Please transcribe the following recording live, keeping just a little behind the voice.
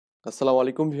আসসালামু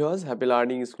আলাইকুম viewers, happy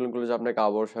learning school কলেজে আপনাকে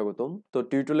আবারও স্বাগতম। তো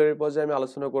টিউটোরিয়ালের পর্যায়ে আমি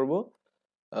আলোচনা করব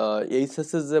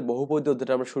এইচএসসি যে বহুপদী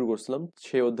অধ্যায়টা আমরা শুরু করছিলাম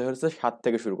সেই অধ্যায় হচ্ছে 7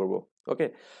 থেকে শুরু করব। ওকে,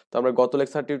 তো আমরা গত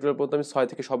লেকচার টিউটোরিয়াল পর্যন্ত আমি 6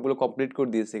 থেকে সবগুলো কমপ্লিট করে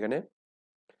দিয়েছি এখানে।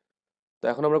 তো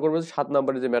এখন আমরা করবো 7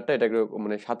 নাম্বারের যে ম্যাথটা, এটাকে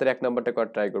মানে 7-এর 1 নাম্বারটা করার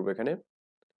ট্রাই করবো এখানে।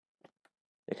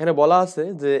 এখানে বলা আছে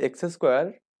যে x square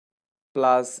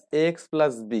plus x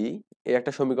plus B এই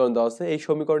একটা সমীকরণ দেওয়া আছে। এই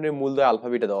সমীকরণের মূলদয় আলফা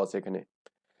বিটা দেওয়া আছে এখানে।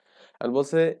 আর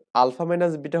বলছে alpha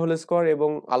minus beta whole square এবং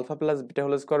alpha plus beta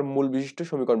whole square মূল বিশিষ্ট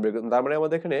সমীকরণ বের করতে। তার মানে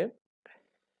আমাদের এখানে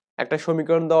একটা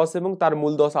সমীকরণ দেওয়া আছে এবং তার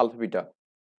মূল দেওয়া আছে আলফা বিটা।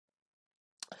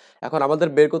 এখন আমাদের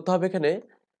বের করতে হবে এখানে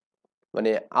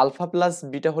মানে alpha plus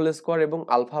beta whole square এবং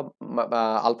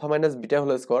alpha minus beta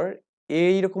whole square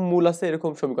এইরকম মূল আছে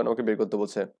এরকম সমীকরণ আমাকে বের করতে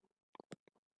বলছে।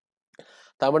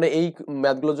 তার মানে এই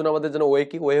ম্যাথগুলোর জন্য আমাদের জন্য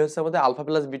ওয়ে হচ্ছে আমাদের আলফা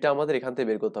প্লাস বিটা আমাদের এখান থেকে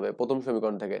বের করতে হবে প্রথম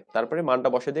সমীকরণ থেকে, তারপরে মানটা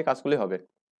বসে দিয়ে কাজ করলে হবে।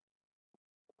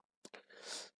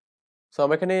 সো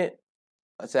আমরা এখানে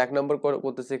আচ্ছা 1 নম্বর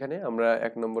করতেছি। এখানে আমরা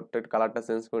 1 নম্বরটা কালারটা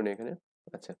চেঞ্জ করে নিই এখানে।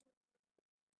 আচ্ছা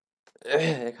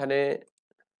এখানে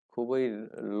খুবই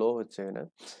লো হচ্ছে এখানে।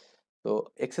 তো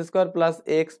x square plus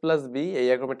x plus B এই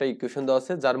রকম একটা ইকুয়েশন দেওয়া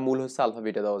আছে যার মূল হচ্ছে আলফা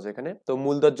বিটা দেওয়া আছে এখানে। তো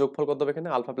মূল দর যোগফল কত হবে এখানে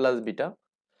আলফা প্লাস বিটা।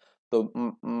 তো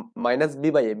minus B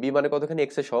by A, B মানে কত এখানে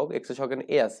এক্স এর সহগ, এক্স এর সহগ এখানে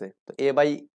এ আছে। তো এ বাই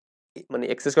মানে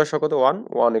এক্স স্কোয়ার সহগ কত 1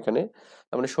 1 এখানে।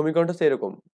 তার মানে সমীকরণটা হচ্ছে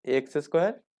এরকম x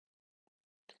square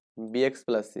B x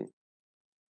plus C.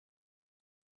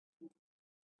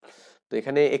 তো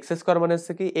এখানে এক্স স্কোয়ার মানে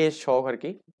হচ্ছে কি এ সহগ আর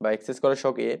কি, বা এক্স স্কোয়ারের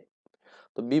সহগ এ।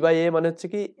 তো বি বাই এ মানে হচ্ছে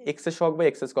কি এক্স এর সহগ বা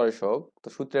এক্স স্কোয়ারের সহগ। তো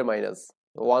সূত্রের মাইনাস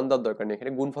ওয়ান দেওয়ার দরকার নেই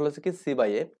এখানে। গুণফল হচ্ছে কি সি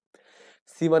বাই এ।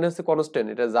 সি মানে হচ্ছে কনস্ট্যান্ট,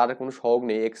 এটা যার কোনো সহগ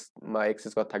নেই, এক্স বা এক্স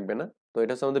স্কোয়ার থাকবে না। তো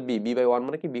এটা হচ্ছে আমাদের বি, বি বাই ওয়ান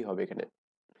মানে কি বি হবে এখানে।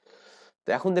 তো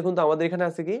এখন দেখুন তো আমাদের এখানে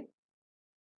আছে কি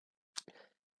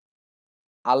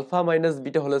alpha minus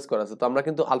beta whole square আছে। তো আমরা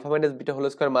কিন্তু alpha minus beta whole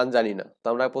square মান জানি না। তো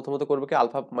আমরা প্রথমত করবো কি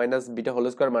alpha minus beta whole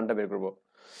square মানটা বের করবো।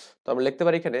 তো আমরা লিখতে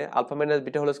পারি এখানে alpha minus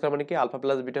beta whole square মানে কি alpha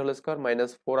plus beta whole square minus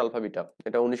 4 alpha beta.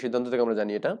 এটা 19 সিদ্ধান্ত থেকে আমরা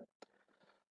জানি এটা।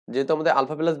 যেহেতু আমাদের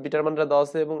আলফা প্লাস বিটার মানটা দেওয়া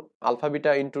আছে এবং আলফা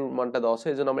বিটা ইন্টুর মানটা দেওয়া আছে,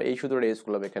 এই জন্য আমরা এই সূত্রটা ইউজ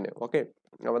করলাম এখানে। ওকে,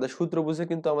 আমাদের সূত্র বুঝে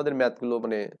কিন্তু আমাদের ম্যাথ গুলো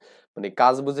মানে মানে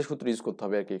কাজ বুঝে সূত্র ইউজ করতে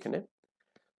হবে আর কি এখানে।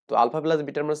 তো আলফা প্লাস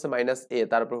বিটার মান হচ্ছে মাইনাস এ,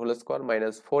 তারপর whole square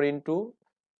minus 4 into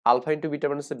alpha into bitter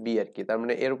মান হচ্ছে বি আর কি। তার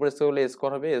মানে এর উপরে হলে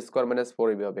স্কোয়ার হবে, স্কোয়ার মাইনাস 4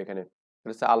 বি হবে এখানে।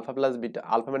 এটা হচ্ছে alpha plus beta,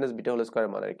 alpha minus beta whole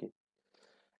স্কোয়ারের মান আর কি।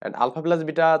 এন্ড আলফা প্লাস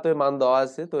বিটা তো মান দেওয়া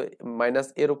আছে, তো মাইনাস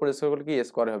এর উপরে স্কোয়ার করলে কি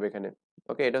স্কোয়ার হবে এখানে।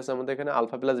 ওকে, এটা হচ্ছে আমাদের এখানে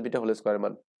আলফা প্লাস বিটা হোল স্কোয়ারের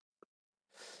মান।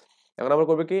 এখন আমরা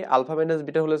করবো কি alpha minus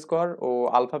beta whole square ও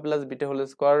alpha plus beta whole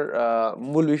square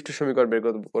মূল বিশিষ্ট সমীকরণ বের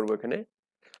করবো এখানে।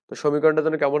 তো সমীকরণটা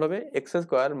যেন কেমন হবে x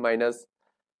square minus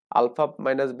alpha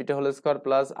minus beta whole square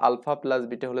plus alpha plus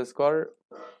beta whole square,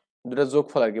 দুটা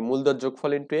যোগফল আর কি, মূলদর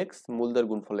যোগফল ইন্টু এক্স, মূলদর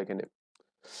গুণফল এখানে।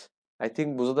 আই থিঙ্ক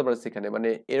বুঝতে পারছি এখানে মানে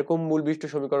এরকম মূল বিশিষ্ট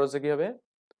সমীকরণ হচ্ছে কি হবে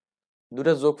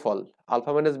দুটা যোগফল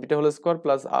alpha minus beta whole square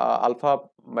plus alpha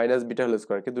minus beta whole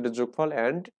square কি দুটো যোগফল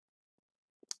এন্ড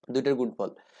দুইটার গুণফল।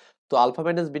 তো আলফা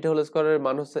মাইনাস বিটা হোল স্কোয়ারের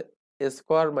মান হচ্ছে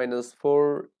স্কোয়ার মাইনাস 4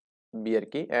 বি আর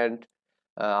কি। এন্ড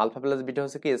আলফা প্লাস বিটা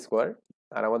হচ্ছে কি স্কোয়ার,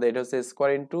 আর আমাদের এটা হচ্ছে স্কোয়ার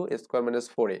ইন্টু স্কোয়ার মাইনাস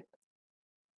 4 এ।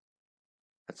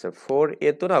 আচ্ছা 4 এ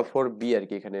তো না 4 বি আর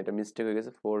কি, এখানে এটা মিস্টেক হয়ে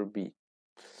গেছে, 4 বি,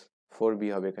 4 বি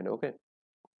হবে এখানে। ওকে,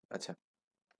 আচ্ছা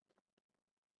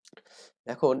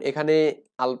এখন এখানে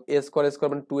এ স্কোয়ার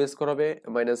স্কোয়ার মানে 2 স্কোয়ার হবে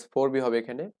মাইনাস 4 বি হবে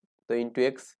এখানে। তো ইন্টু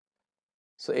এক্স।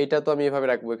 সো এটা তো আমি এভাবে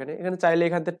রাখবো এখানে। এখানে চাইলে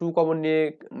এখান থেকে 2 কমন নিয়ে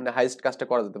মানে হাইস্ট কাজটা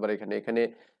করা যেতে পারে এখানে। এখানে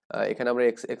এখানে আমরা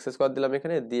এক্স এক্স স্কোয়ার দিলাম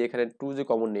এখানে, দিয়ে এখানে 2 যে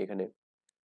কমন নিই এখানে,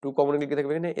 2 কমন নিলে কি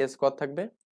থাকবে এখানে এ স্কোয়ার থাকবে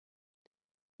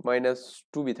মাইনাস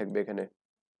 2 বি থাকবে এখানে,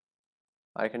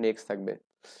 আর এখানে এক্স থাকবে।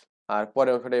 আর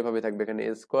পরের অংশটা এভাবে থাকবে এখানে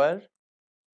এ square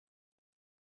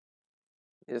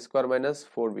minus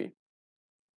 4 B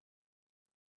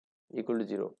equal to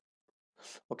 0।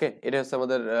 ওকে, এটা হচ্ছে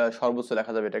আমাদের সর্বোচ্চ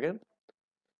লেখা যাবে এটাকে।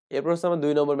 এরপর হচ্ছে আমরা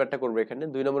 2 নম্বর ম্যাথটা করবো এখানে।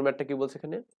 2 নম্বর ম্যাথটা কি বলছে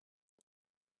এখানে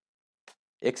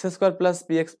x square plus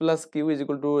P x plus Q is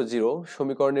equal to 0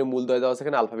 সমীকরণের মূলদয় দেওয়া আছে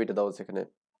এখানে, আলফা বিটা দেওয়া আছে এখানে।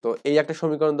 তো এই একটা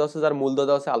সমীকরণ দেওয়া আছে যার মূলদয়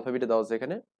দেওয়া আছে আলফা বিটা দেওয়া আছে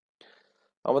এখানে।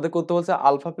 আমাদের করতে বলছে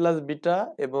আলফা প্লাস বিটা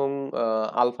এবং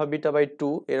আলফা বিটা বাই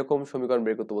 2 এরকম সমীকরণ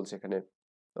বের করতে বলছে এখানে।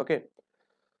 ওকে,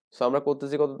 সো আমরা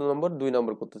করতেছি কত নম্বর 2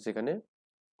 নম্বর করতেছি এখানে,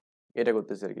 এটা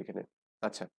করতেছি আর কি এখানে।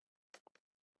 আচ্ছা,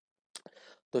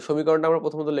 তো সমীকরণটা আমরা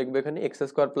প্রথমত লিখবো এখানে x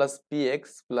square plus P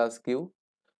x plus Q.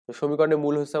 তো সমীকরণের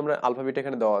মূল হচ্ছে আমরা আলফা বিটা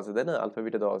এখানে দেওয়া আছে তাই না, আলফা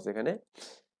বিটা দেওয়া আছে এখানে।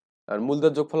 আর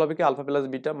মূলদর যোগফল হবে কি alpha plus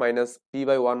beta minus P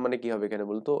by 1 মানে কি হবে এখানে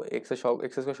বলতো এক্স এর সব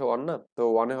এক্স স্কয়ার সব 1 না, তো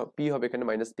 1 এ পি হবে এখানে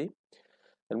মাইনাস পি।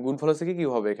 আর গুণফল হচ্ছে কি কিউ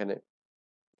হবে এখানে।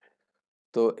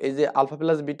 তো এই যে alpha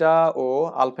plus beta O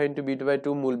alpha into beta by two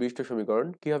মূল বিশিষ্ট সমীকরণ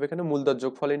কি হবে এখানে মূলদর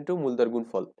যোগফল ইন্টু মূলদর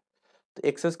গুণফল। তো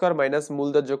এক্স স্কোয়ার মাইনাস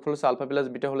মূলদর যোগফল হচ্ছে alpha plus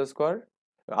beta whole square,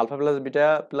 alpha plus beta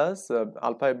plus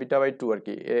alpha beta by two আর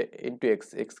কি ইন্টু এক্স,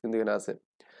 এক্স কিন্তু এখানে আছে।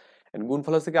 এন্ড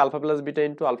গুণফল হচ্ছে কি alpha plus beta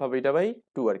into alpha beta by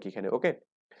two আর কি এখানে। ওকে,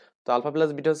 তো আলফা প্লাস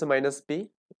বিটা হচ্ছে minus P,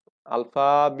 alpha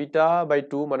beta by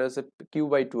two মানে হচ্ছে কিউ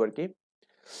বাই টু আর কি,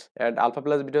 এন্ড আলফা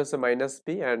প্লাস বিটা হচ্ছে মাইনাস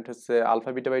পি এন্ড হচ্ছে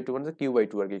আলফা বিটা বাই টু মানে হচ্ছে কিউ বাই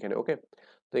টু আর কি এখানে। ওকে,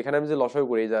 তো এখানে আমি যে লসাগু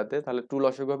করি যাতে, তাহলে টু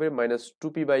লসাগু হবে minus two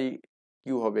P by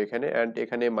Q হবে এখানে, এন্ড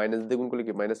এখানে মাইনাস দিয়ে গুণ করলে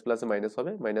কি মাইনাস প্লাসে মাইনাস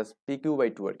হবে minus P Q by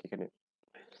two আর কি এখানে।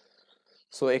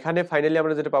 সো এখানে ফাইনালি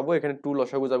আমরা যেটা পাবো এখানে টু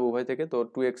লসাগু যাবে উভয় থেকে, তো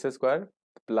টু এক্স স্কোয়ার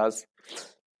প্লাস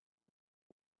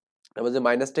আমরা যে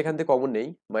মাইনাসটা এখান থেকে কমন নেই,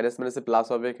 মাইনাস মাইনাসে প্লাস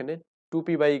হবে এখানে, টু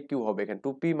পি বাই কিউ হবে এখানে, টু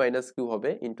পি মাইনাস কিউ হবে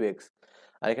ইন্টু এক্স,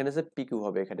 আর এখানে হচ্ছে পি কিউ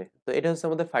হবে এখানে। তো এটা হচ্ছে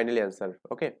আমাদের finally answer.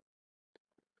 Okay,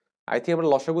 I think আমরা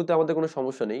লসাগুতে আমাদের কোনো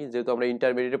সমস্যা নেই, যেহেতু আমরা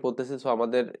ইন্টারমিডিয়েটে পড়তেছি, সো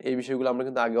আমাদের এই বিষয়গুলো আমরা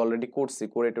কিন্তু আগে অলরেডি করছি,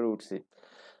 করে টেরে উঠছি।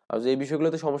 আর যে এই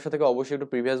বিষয়গুলোতে সমস্যা থেকে অবশ্যই একটু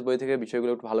প্রিভিয়াস বই থেকে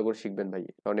বিষয়গুলো একটু ভালো করে শিখবেন ভাই,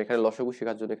 কারণ এখানে লসাগু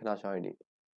শেখার জন্য এখানে আসা হয়নি।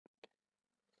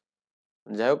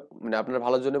 যাই হোক, মানে আপনার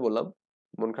ভালোর জন্য বললাম,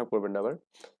 মন খারাপ করবেন না আবার।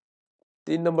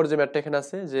 3 নম্বর যে ম্যাথটা এখানে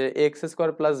আছে যে x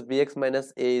square plus B x minus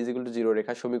A is equal to zero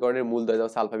রেখা সমীকরণের মূল দেওয়া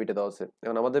আছে আলফা বিটা দেওয়া আছে।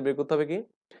 এখন আমাদের বের করতে হবে কি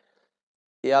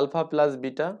এ আলফা প্লাস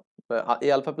বিটা, এ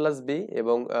আলফা প্লাস বি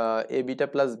এবং এ বিটা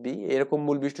প্লাস বি এরকম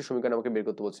মূল বিশিষ্ট সমীকরণ আমাকে বের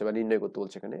করতে বলছে বা নির্ণয় করতে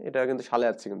বলছে এখানে। এটা কিন্তু সালে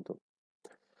আছে কিন্তু,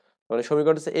 মানে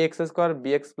সমীকরণ হচ্ছে এ x square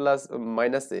B x plus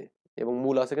minus এ এবং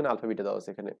মূল আছে এখানে আলফা বিটা দেওয়া আছে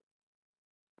এখানে।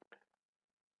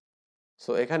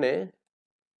 সো এখানে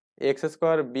x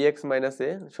square B x minus এ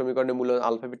সমীকরণের মূল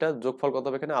আলফা বিটা, যোগফল কত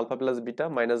হবে এখানে alpha plus beta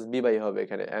minus B by হবে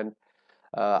এখানে, এন্ড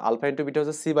আলফা ইন্টু বিটা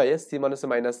হচ্ছে সি বাই এ, সি মানে হচ্ছে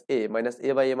মাইনাস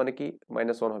এ বাই এ মানে কি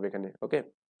মাইনাস ওয়ান হবে এখানে। ওকে,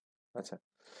 আচ্ছা,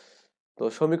 তো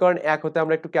সমীকরণ এক হতে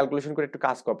আমরা একটু ক্যালকুলেশন করে একটু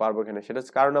কাজ পারবো এখানে, সেটা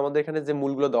হচ্ছে কারণ আমাদের এখানে যে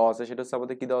মূলগুলো দেওয়া আছে সেটা হচ্ছে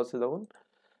আমাদের কি দেওয়া আছে যেমন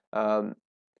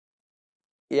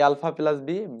এ alpha plus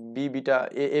B, B beta,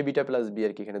 এ বিটা প্লাস বি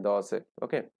আর কি এখানে দেওয়া আছে।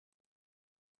 ওকে,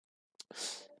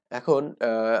 এখন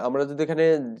আমরা যদি এখানে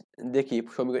দেখি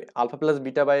সমীকরণ alpha plus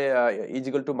beta by is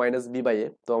equal to minus B by এ,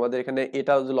 তো আমাদের এখানে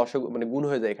এটা যদি লসাগু মানে গুণ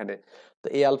হয়ে যায় এখানে, তো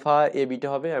এ আলফা এ বিটা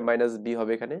হবে আর মাইনাস বি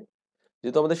হবে এখানে।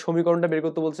 যেহেতু আমাদের সমীকরণটা বের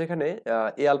করতে বলছে এখানে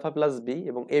এ আলফা প্লাস বি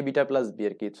এবং এ বিটা প্লাস বি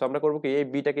আর কি, তো আমরা করবো কি এই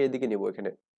বিটাকে এদিকে নিবো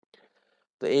এখানে,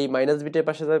 তো এই মাইনাস বিটার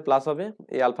পাশে যাবে প্লাস হবে,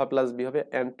 এ আলফা প্লাস বি হবে,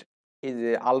 এন্ড এই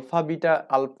যে আলফা বিটা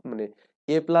মানে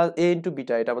এ প্লাস এ ইন্টু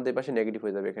বিটা এটা আমাদের পাশে নেগেটিভ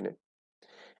হয়ে যাবে এখানে।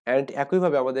 এন্ড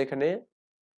একইভাবে আমাদের এখানে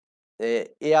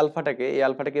এ আলফাটাকে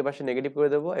এ পাশে নেগেটিভ করে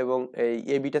দেবো এবং এই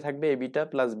এ বিটা থাকবে, এ বিটা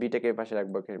প্লাস বিটাকে এ পাশে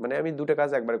রাখবো এখানে। মানে আমি দুটো কাজ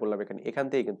একবার করলাম এখানে, এখান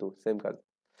থেকে কিন্তু সেম কাজ,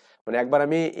 মানে একবার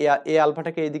আমি এ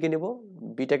আলফাটাকে এইদিকে নেব,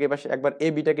 বিটাকে পাশে একবার এ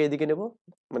বিটাকে এইদিকে নেব,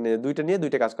 মানে দুইটা নিয়ে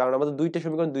দুইটা কাজ, কারণ আমাদের দুইটা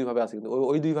সমীকরণ দুই ভাবে আছে কিন্তু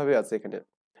ওই দুই ভাবে আছে এখানে।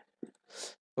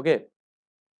 ওকে,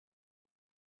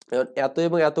 এত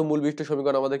এবং এত মূল বিশিষ্ট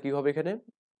সমীকরণ আমাদের কি হবে এখানে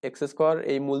এক্স স্কোয়ার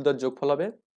এই মূলদর যোগফল হবে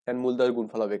এন্ড মূলদর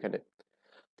গুণফল হবে এখানে।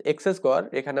 এক্স স্কোয়ার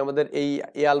এখানে আমাদের এই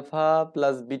এ আলফা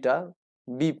প্লাস বিটা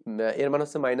বি এর মান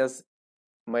হচ্ছে মাইনাস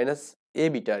মাইনাস এ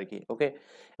বিটা আর কি। ওকে,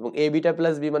 এবং এ বিটা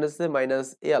প্লাস বি মানে হচ্ছে মাইনাস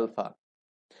এ আলফা,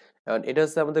 কারণ এটা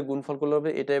হচ্ছে আমাদের গুণফল করলে হবে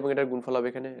এটা এবং এটার গুণফল হবে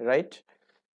এখানে, রাইট।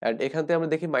 এন্ড এখান থেকে আমরা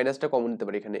দেখি মাইনাসটা কমন নিতে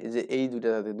পারি এখানে, এই যে এই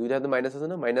দুইটাতে মাইনাস আছে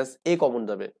না, মাইনাস এ কমন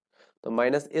যাবে, তো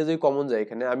মাইনাস এ যদি কমন যায়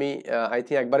এখানে আমি আই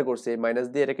থিঙ্ক একবার করছি মাইনাস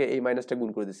দিয়ে এটাকে এই মাইনাসটা গুণ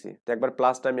করে দিচ্ছি, তো একবার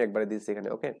প্লাসটা আমি একবারে দিচ্ছি এখানে।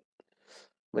 ওকে,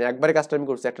 মানে একবারে কাজটা আমি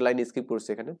করছি, একটা লাইন স্কিপ করছি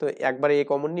এখানে, তো একবারে এ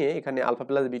কমন নিয়ে এখানে আলফা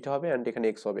প্লাস বিটা হবে এন্ড এখানে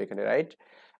এক্স হবে এখানে, রাইট।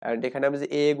 এন্ড এখানে আমি যে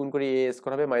এ গুণ করি এ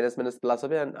স্কোয়ার হবে মাইনাস মাইনাস প্লাস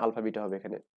হবে এন্ড আলফা বিটা হবে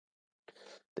এখানে।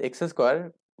 তো এক্স স্কোয়ার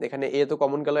এখানে এ তো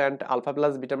কমন গেল এন্ড আলফা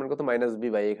প্লাস বিটা মানে কত মাইনাস বি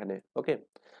বাই এখানে। ওকে,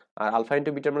 আর আলফা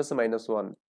ইন্টু বিটা মানে হচ্ছে মাইনাস ওয়ান।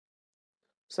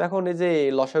 সো এখন এই যে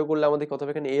লসাগু করলে আমাদের কত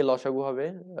হবে এখানে এ লসাগু হবে,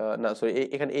 না সরি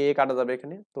এখানে এ কাটা যাবে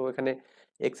এখানে, তো এখানে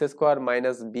x square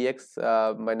minus B x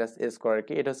minus এ স্কোয়ার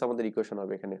কি, এটা হচ্ছে আমাদের ইকুয়েশন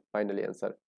হবে এখানে ফাইনালি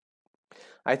অ্যান্সার।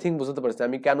 আই থিঙ্ক বুঝতে পারছি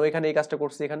আমি কেন এখানে এই কাজটা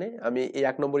করছি, এখানে আমি এই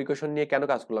 1 নম্বর ইকুয়েশন নিয়ে কেন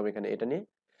কাজ করলাম এখানে, এটা নিয়ে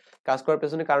কাজ করার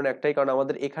পেছনে কারণ একটাই, কারণ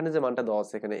আমাদের এখানে যে মানটা দেওয়া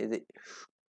আছে এখানে এই যে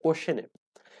কোশ্চেনে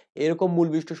এরকম মূল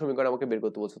বিশিষ্ট সমীকরণ আমাকে বের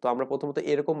করতে বলছে, তো আমরা প্রথমত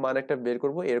এরকম মান একটা বের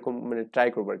করব, এরকম মানে ট্রাই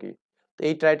করবো আর কি। তো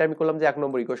এই ট্রাইটা আমি করলাম যে 1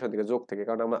 নম্বর ইকুয়েশন থেকে যোগ থেকে,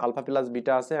 কারণ আমার আলফা প্লাস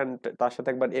বিটা আছে এন্ড তার সাথে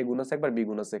একবার এ গুণ আছে একবার বি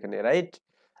গুণ আছে এখানে, রাইট।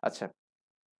 আচ্ছা,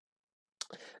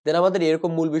 দেন আমাদের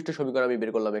এরকম মূল বিশিষ্ট সমীকরণ আমি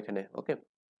বের করলাম এখানে। ওকে,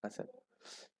 আচ্ছা,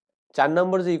 4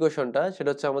 নম্বর যে ইকুয়েশনটা সেটা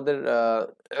হচ্ছে আমাদের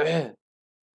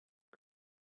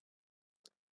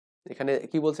এখানে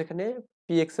কি বলছে এখানে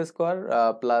P x square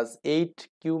plus eight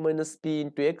Q minus P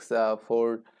into x four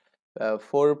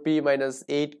 4p minus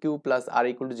eight Q plus R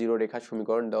equal to zero রেখার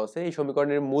সমীকরণ দেওয়া আছে, এই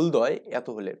সমীকরণের মূলদ্বয় এত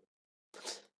হলে,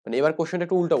 মানে এবার কোশ্চেনটা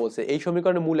একটু উল্টা বলছে, এই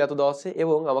সমীকরণের মূল এত দেওয়া আছে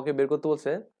এবং আমাকে বের করতে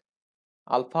বলছে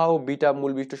আলফা ও বিটা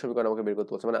মূল বিশিষ্ট সমীকরণ আমাকে বের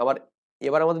করতে বলছে, মানে আবার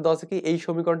এবার আমাদের দেওয়া আছে কি এই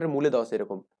সমীকরণটার মূলে দেওয়া আছে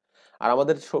এরকম, আর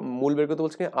আমাদের মূল বের করতে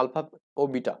বলছে কি আলফা ও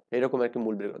বিটা এরকম আর কি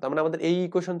মূল বের করতে। তার মানে আমাদের এই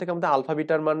ইকুয়েশন থেকে আমাদের আলফা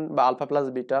বিটার মান বা আলফা প্লাস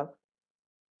বিটা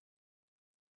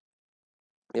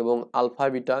এবং আলফা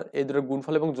বিটা এই দুটোর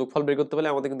গুণফল এবং যোগফল বের করতে পারলে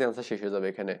আমাদের কিন্তু অ্যান্সার শেষ হয়ে যাবে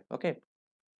এখানে। ওকে,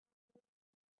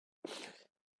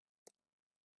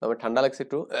 আমার ঠান্ডা লাগছে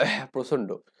একটু প্রচন্ড।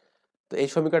 তো এই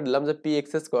সমীকরণ দিলাম যে P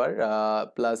x square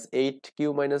plus 8q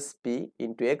 - p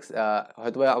 * x,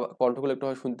 হয়তো কণ্ঠগুলো একটু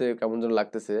শুনতে কেমন যেন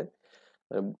লাগতেছে,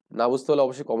 আহ, না বুঝতে হলে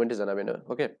অবশ্যই কমেন্টে জানাবেন।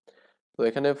 ওকে, তো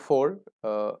এখানে 4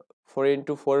 *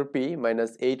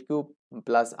 8q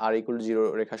প্লাস r = 0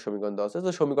 রেখার সমীকরণ দেওয়া আছে। তো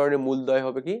সমীকরণের মূল দয়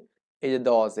হবে কি এই যে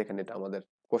দেওয়া আছে এখানে, এটা আমাদের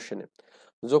কোশ্চেনে।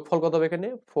 যোগফল কত হবে এখানে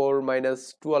 4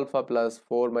 - 2 alpha plus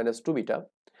 4 - 2 beta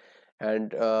and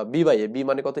B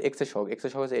মানে কত এক্স এর সহগ, এক্স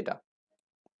এর সহগ হচ্ছে এটা,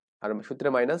 আর সূত্রে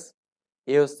মাইনাস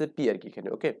এ হচ্ছে পি আর কি এখানে।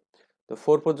 ওকে, তো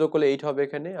 4 যোগ করলে 8 হবে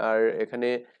এখানে, আর এখানে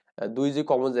 2 যে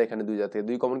কমন যায় এখানে 2 জায়গা থেকে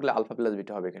 2 কমন করলে আলফা প্লাস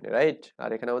বিটা হবে এখানে, রাইট। আর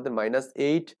এখানে আমাদের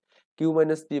 -8q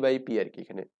 - p/p আর কি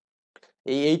এখানে।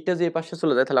 এই 8টা যে এই পাশে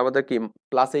চলে যায় তাহলে আমাদের কি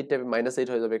 +8টা -8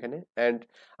 হয়ে যাবে এখানে। এন্ড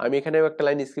আমি এখানেও একটা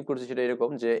লাইন স্কিপ করছি, সেটা এরকম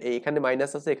যে এখানে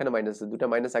মাইনাস আছে এখানে মাইনাস আছে, দুটো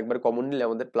মাইনাস একবার কমন নিলে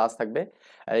আমাদের প্লাস থাকবে,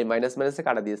 আর এই মাইনাস মাইনাসে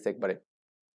কাটা দিয়েছে একবারে।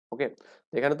 ওকে,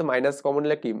 এখানে তো মাইনাস কমন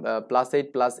নিলে কি +8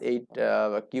 +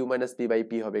 8q -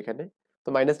 p/p হবে এখানে। তো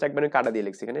মাইনাসটা একবার আমি কাটা দিয়ে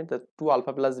লিখছি এখানে, তো 2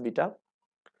 আলফা প্লাস বিটা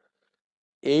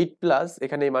 8 প্লাস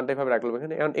এখানে এই মানটা এভাবে রাখলাম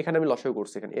এখানে। এখন এখানে আমি লসাগু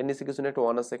করছি, এখানে এর নিচে কিছু না একটা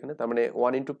 1 আছে এখানে, তার মানে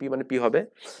 1 * p মানে p হবে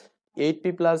 8p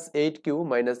 + 8q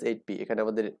 - 8p, এখানে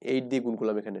আমাদের 8 দিয়ে গুণ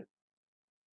করলাম এখানে।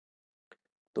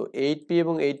 তো 8p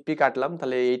এবং 8p কাটলাম,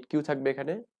 তাহলে 8q থাকবে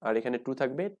এখানে, আর এখানে 2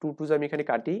 থাকবে। 2 2 যে আমি এখানে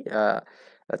কাটি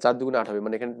 4 2 8 হবে,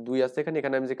 মানে এখানে 2 আছে এখানে,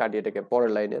 এখানে আমি যে কাটি এটাকে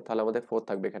পরের লাইনে, তাহলে আমাদের 4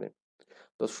 থাকবে এখানে।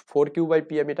 তো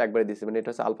 4q/p আমি এটা একবারে দিছি, মানে এটা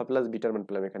হচ্ছে আলফা প্লাস বিটার মান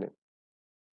পেলাম এখানে।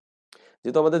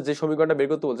 যেহেতু আমাদের যে সমীকরণটা বের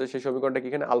করতে বলছে সেই সমীকরণটা কি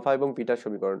এখানে আলফা এবং বিটার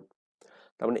সমীকরণ।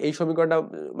 তার মানে এই সমীকরণটা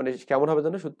মানে কেমন হবে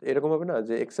জানো, এরকম হবে না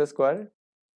যে x square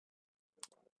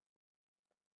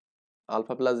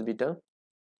alpha plus beta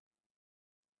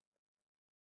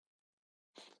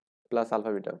plus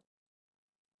alpha beta.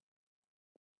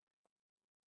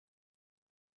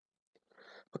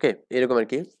 ওকে, এরকম আর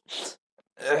কি।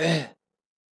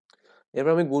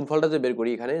 এরপর আমি গুণফলটা যে বের করি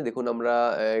এখানে দেখুন, আমরা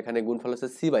এখানে গুণফল আছে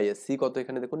c/s, সি কত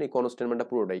এখানে দেখুন, এই কনস্ট্যান্ট মানটা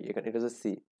পুরোটাই এখানে, এটা হচ্ছে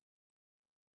সি,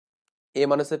 এ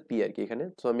মানে হচ্ছে পি আর কি এখানে।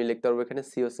 তো আমি লিখতে পারবো এখানে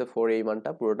সি হচ্ছে 4, এই মানটা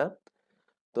পুরোটা।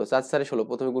 তো 4 4 16,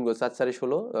 প্রথমে গুণ করবো 4 4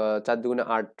 16, 4 2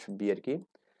 8 বি আর কি,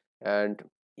 and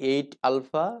 8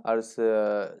 alpha R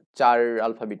 4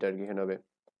 alpha beta আর কি এখানে হবে।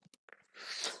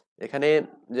 এখানে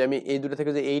যে আমি এই দুটো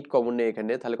থেকে যে 8 কমন নেই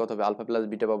এখানে, তাহলে কত হবে আলফা প্লাস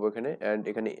বিটা পাবো এখানে, অ্যান্ড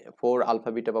এখানে 4 আলফা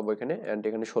বিটা পাবো এখানে, অ্যান্ড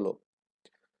এখানে 16।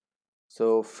 সো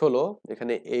 16,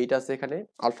 এখানে 8 আছে এখানে,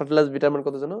 আলফা প্লাস বিটার মান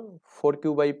কত জানো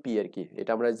 4q/p আর কি,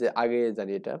 এটা আমরা যে আগে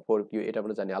জানি, এটা 4q, এটা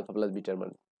আমরা জানি আলফা প্লাস বিটার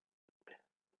মান,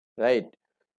 রাইট।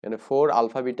 এখানে 4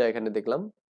 আলফা বিটা এখানে দেখলাম।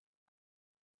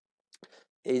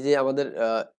 এই যে আমাদের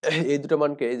এই দুটো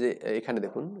মানকে এই যে এখানে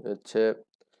দেখুন হচ্ছে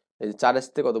এই যে 4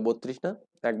 আসতে কত 32 না,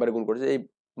 একবারে গুণ করেছে, এই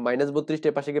 -32টা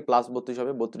এর পাশে গিয়ে +32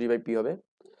 হবে, 32/p হবে,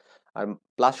 আর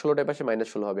 +16টা এর পাশে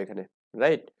 -16 হবে এখানে,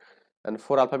 রাইট। এন্ড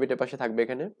 4 আলফা বিটার পাশে থাকবে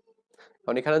এখানে।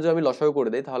 কারণ এখানে যদি আমি লসাগু করে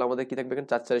দেই তাহলে আমাদের কি থাকবে এখানে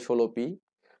 4 4 16p,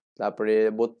 তারপরে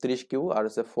 32q আর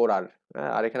হচ্ছে 4r,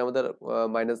 আর এখানে আমাদের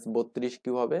 -32q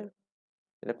হবে,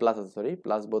 এটা প্লাস আছে সরি,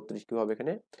 +32q হবে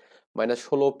এখানে,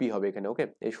 -16p হবে এখানে। ওকে,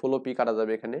 এই 16p কাটা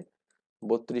যাবে এখানে,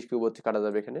 32q 32 কাটা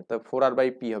যাবে এখানে, তো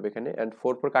 4r/p হবে এখানে, এন্ড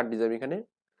 4 4 কাট দিয়ে যাবে এখানে,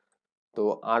 তো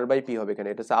r/p হবে এখানে।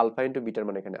 এটা হচ্ছে আলফা ইন্টু বিটার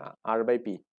মানে এখানে r/p।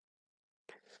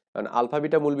 কারণ আলফা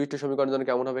বিটা মূল বিশিষ্ট সমীকরণ জন্য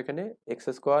কেমন হবে এখানে x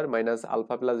square minus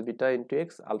alpha plus beta into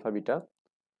x alpha beta,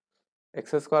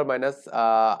 x square minus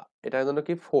এটার জন্য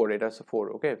কি 4, এটা হচ্ছে 4।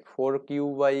 ওকে,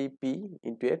 4q/p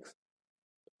ইন্টু এক্স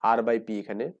r/p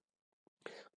এখানে।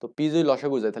 তো p যদি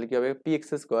লসাগু যায় তাহলে কি হবে P x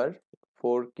square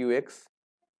 4qx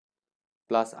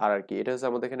plus আর আর কি, এটা হচ্ছে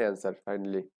আমাদের এখানে অ্যান্সার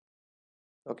ফাইনালি।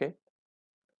 ওকে,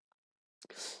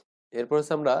 এরপর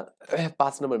হচ্ছে আমরা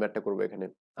 5 নম্বর ম্যাথটা করবো এখানে।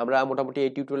 আমরা মোটামুটি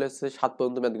এই টিউটোরিয়ালে 7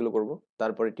 পর্যন্ত ম্যাথগুলো করবো,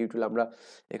 তারপরে টিউটোরিয়াল আমরা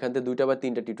এখান থেকে 2টা বা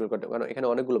 3টা টিউটোরিয়াল করতে, কারণ এখানে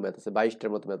অনেকগুলো ম্যাথ আছে, 22টার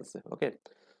মতো ম্যাথ আছে। ওকে,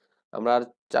 আমরা আর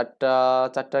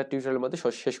চারটা টিউটোরিয়ালের মধ্যে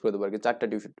শেষ করে দেবো আর কি, 4টা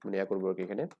টিউশন মানে ইয়া করবো আর কি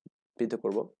এখানে, পৃথক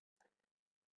করবো।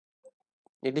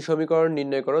 একটি সমীকরণ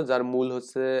নির্ণয় করো যার মূল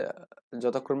হচ্ছে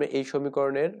যথাক্রমে এই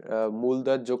সমীকরণের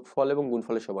মূলদ্বয়ের যোগফল এবং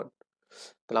গুণফলের সমান।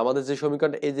 তাহলে আমাদের যে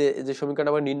সমীকরণ এই যে সমীকরণ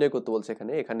আমরা নির্ণয় করতে বলছে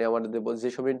এখানে, এখানে আমাদের যে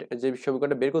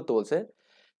সমীকরণটা বের করতে বলছে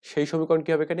সেই সমীকরণ কি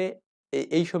হবে এখানে,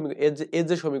 এই সমীকরণ এর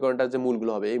যে সমীকরণটার যে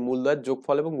মূলগুলো হবে এই মূলদ্বয়ের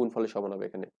যোগফল এবং গুণফলের সমান হবে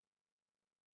এখানে।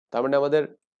 তার মানে আমাদের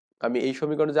আমি এই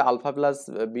সমীকরণে যে আলফা প্লাস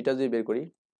বিটা যদি বের করি,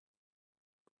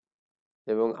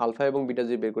 এবং আলফা এবং বিটা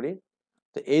যদি বের করি,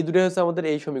 তো এই দুটো হচ্ছে আমাদের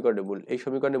এই সমীকরণের মূল। এই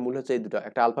সমীকরণের মূল হচ্ছে এই দুটো,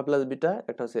 একটা আলফা প্লাস বিটা,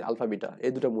 একটা হচ্ছে আলফা বিটা,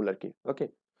 এই দুটো মূল আর কি। ওকে,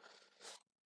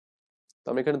 তো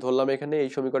আমি এখানে ধরলাম, এখানে এই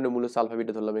সমীকরণের মূল হচ্ছে আলফা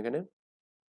বিটা ধরলাম এখানে।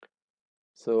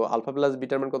 সো আলফা প্লাস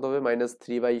বিটার মান কত হবে,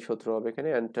 -3/17 হবে এখানে,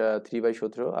 অ্যান্ড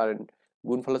 3/17, আর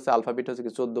গুণফল হচ্ছে আলফা বিটা হচ্ছে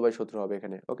 14/17 হবে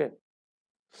এখানে। ওকে,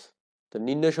 তো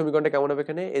নির্ণয় সমীকরণটা কেমন হবে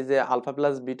এখানে, এই যে আলফা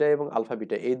প্লাস বিটা এবং আলফা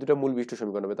বিটা এই দুটো মূল বিশিষ্ট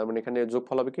সমীকরণ হবে। তার মানে এখানে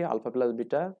যোগফল হবে কি, alpha plus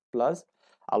beta plus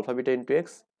alpha beta into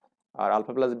x, আর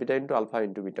alpha plus beta into alpha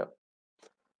into beta.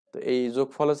 তো এই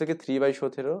যোগফল হচ্ছে কি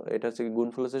 3/17, এটা হচ্ছে কি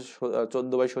গুণফল হচ্ছে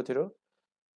 14/17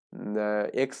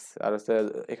 এক্স, আর হচ্ছে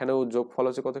এখানেও যোগফল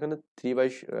হচ্ছে কত, এখানে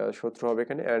 3/17 হবে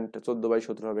এখানে, অ্যান্ড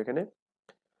 14/17 হবে এখানে।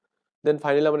 দেন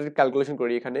ফাইনালি আমরা ক্যালকুলেশন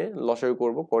করি, এখানে লসাগু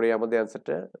করব, করে আমাদের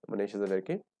অ্যান্সারটা মানে এসে যাবে আর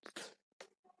কি।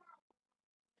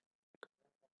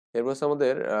 এরপর হচ্ছে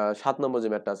আমাদের 7 নম্বর যে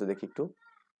ম্যাথটা আছে, দেখি একটু।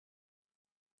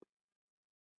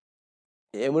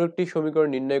 এমন একটি সমীকরণ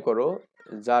নির্ণয় করো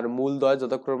যার মূলদ্বয়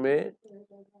যথাক্রমে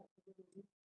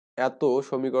এত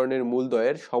সমীকরণের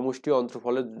মূলদ্বয়ের সমষ্টি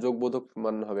অন্তরফলের যোগবোধক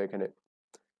মান হবে এখানে।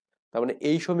 তার মানে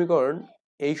এই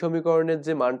সমীকরণের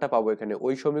যে মানটা পাবো এখানে,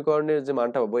 ওই সমীকরণের যে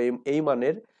মানটা পাবো এই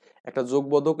মানের একটা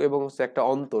যোগবোধক এবং হচ্ছে একটা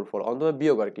অন্তরফল, অন্তর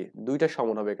বিয়োগ আর কি, দুইটা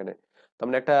সমান হবে এখানে। তার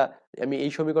মানে একটা, আমি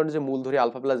এই সমীকরণের যে মূল ধরি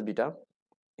আলফা প্লাস বিটা,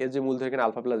 এর যে মূল ধরি এখানে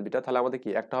আলফা প্লাস বিটা, তাহলে আমাদের কি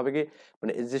একটা হবে কি,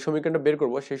 মানে যে সমীকরণটা বের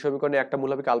করবো সেই সমীকরণে একটা মূল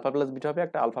হবে কি আলফা প্লাস বিটা হবে,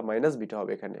 একটা আলফা মাইনাস বিটা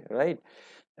হবে এখানে, রাইট।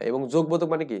 এবং যোগবোধক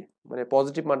মানে কি, মানে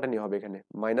পজিটিভ মানটা নিয়ে হবে এখানে,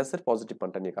 মাইনাসের পজিটিভ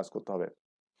মানটা নিয়ে কাজ করতে হবে।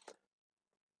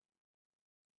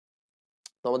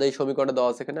 তো আমাদের এই সমীকরণটা দেওয়া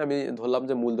আছে এখানে, আমি ধরলাম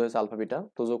যে মূল ধরেছে আলফা বিটা,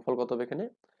 তো যোগফল কত হবে এখানে,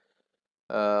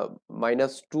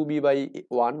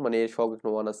 -2b/1, মানে এর সহগ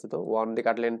এখানে 1 আছে, তো 1 দিয়ে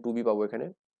কাটলে 2b পাবো এখানে।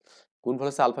 গুণফল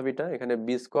হচ্ছে আলফা বিটা, এখানে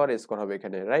বি স্কোয়ার এ স্কোয়ার হবে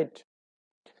এখানে, রাইট।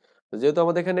 যেহেতু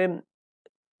আমাদের এখানে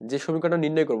যে সমীকরণটা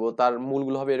নির্ণয় করব তার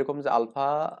মূলগুলো হবে এরকম, যে আলফা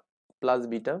প্লাস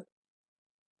বিটা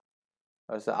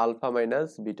আর হচ্ছে আলফা মাইনাস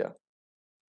বিটা,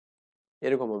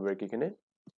 এরকম হবে আর কি এখানে।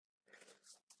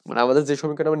 মানে আমাদের যে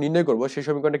সমীকরণ আমরা নির্ণয় করব সেই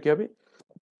সমীকরণটা কি হবে,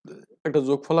 একটা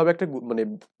যোগফল হবে, একটা মানে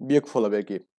বিয়োগফল হবে আর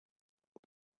কি।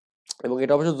 এবং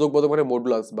এটা অবশ্যই যোগবোধক মানে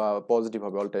মডুলাস বা পজিটিভ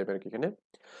হবে অল টাইম আর কি এখানে।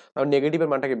 আমরা নেগেটিভের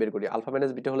মানটাকে বের করি, alpha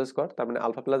minus beta whole square, তার মানে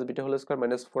alpha plus beta whole square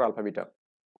 -4 alpha beta.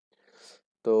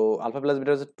 তো আলফা প্লাস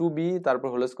বিটা হচ্ছে 2b, তারপর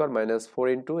whole square -4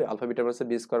 into alpha beta হচ্ছে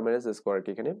বি স্কয়ার মাইনাস এ স্কয়ার আর কি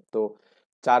এখানে। তো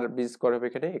 4b স্কয়ার হবে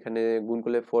এখানে, এখানে গুণ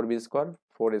করলে 4b স্কয়ার,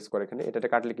 4a স্কয়ার এখানে, এটাতে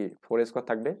কাটলে কি 4a স্কয়ার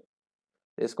থাকবে,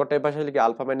 স্কয়ারটা এর পাশে হলে কি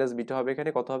আলফা মাইনাস বিটা হবে এখানে,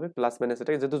 কত হবে প্লাস মাইনাস,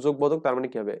 এটা যেহেতু যোগবোধক তার মানে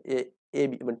কি হবে এ এ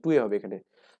মানে 2a হবে এখানে,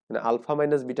 মানে আলফা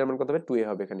মাইনাস বিটার মান কত হবে 2a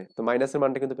হবে এখানে। তো মাইনাসের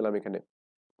মানটা কিন্তু পেলাম এখানে।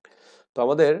 তো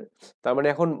আমাদের তার মানে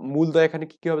এখন মূলদয় এখানে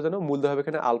কি কি হবে জানো, মূলদয় হবে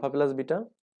এখানে আলফা প্লাস বিটা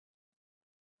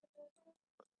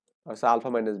আর আলফা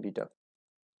মাইনাস বিটা।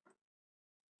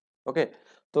 ওকে,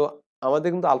 তো আমাদের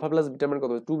কিন্তু আলফা প্লাস বিটার মান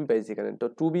কত, 2b পাইছি এখানে, তো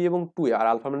 2b এবং 2a, আর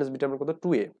আলফা মাইনাস বিটার মান কত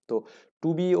 2a। তো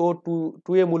 2b ও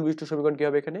 2a মূল বিশিষ্ট সমীকরণ কি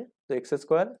হবে এখানে, তো এক্স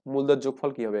স্কয়ার মূলদয়ের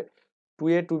যোগফল কি হবে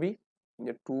 2a 2b,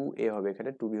 2a হবে এখানে,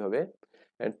 2b হবে,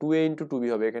 2a ইন্টু 2b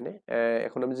হবে এখানে।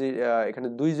 এখন আমি যে এখানে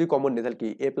দুই যে কমন নিই তাহলে কি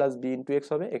a plus b into x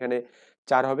হবে এখানে,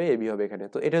 4 হবে, ab হবে এখানে।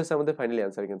 তো এটা হচ্ছে আমাদের ফাইনাল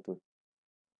অ্যান্সার কিন্তু।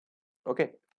 ওকে,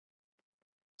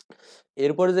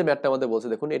 এরপরে যে ম্যাথটা আমাদের বলছে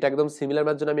দেখুন, এটা একদম সিমিলার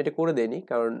ম্যাথ, জন্য আমি এটা করে দেইনি,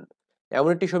 কারণ এমন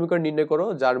একটি সমীকরণ নির্ণয় করো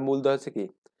যার মূলদয় হচ্ছে কি,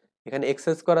 এখানে এক্স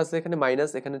স্কোয়ার আছে, এখানে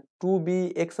মাইনাস, এখানে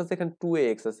 2bx আছে, এখানে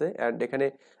 2ax আছে, এন্ড এখানে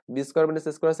বি স্কোয়ার মাইনাস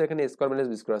স্কোয়ার আছে, এখানে স্কোয়ার মাইনাস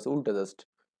বি স্কোয়ার আছে, উল্টা জাস্ট।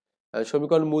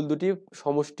 সমীকরণ মূল দুটি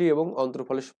সমষ্টি এবং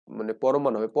অন্তরফলের মানে পরম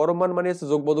মান হবে। পরম মান মানে হচ্ছে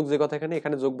যোগবোধক যে কথা, এখানে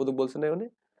এখানে যোগবোধক বলছে না এখানে,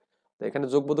 তো এখানে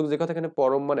যোগবোধক যে কথা, এখানে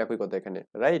পরম মান একই কথা এখানে,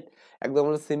 রাইট। একদম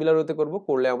আমরা সিমিলার হতে করবো,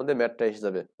 করলে আমাদের ম্যাথটা এসে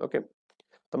যাবে। ওকে,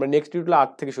 তো আমরা নেক্সট টিউটোরিয়াল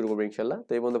 8 থেকে শুরু করবো ইনশাল্লাহ।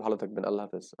 তো এই বন্ধু ভালো থাকবেন, আল্লাহ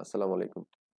হাফেজ, আসসালামু আলাইকুম।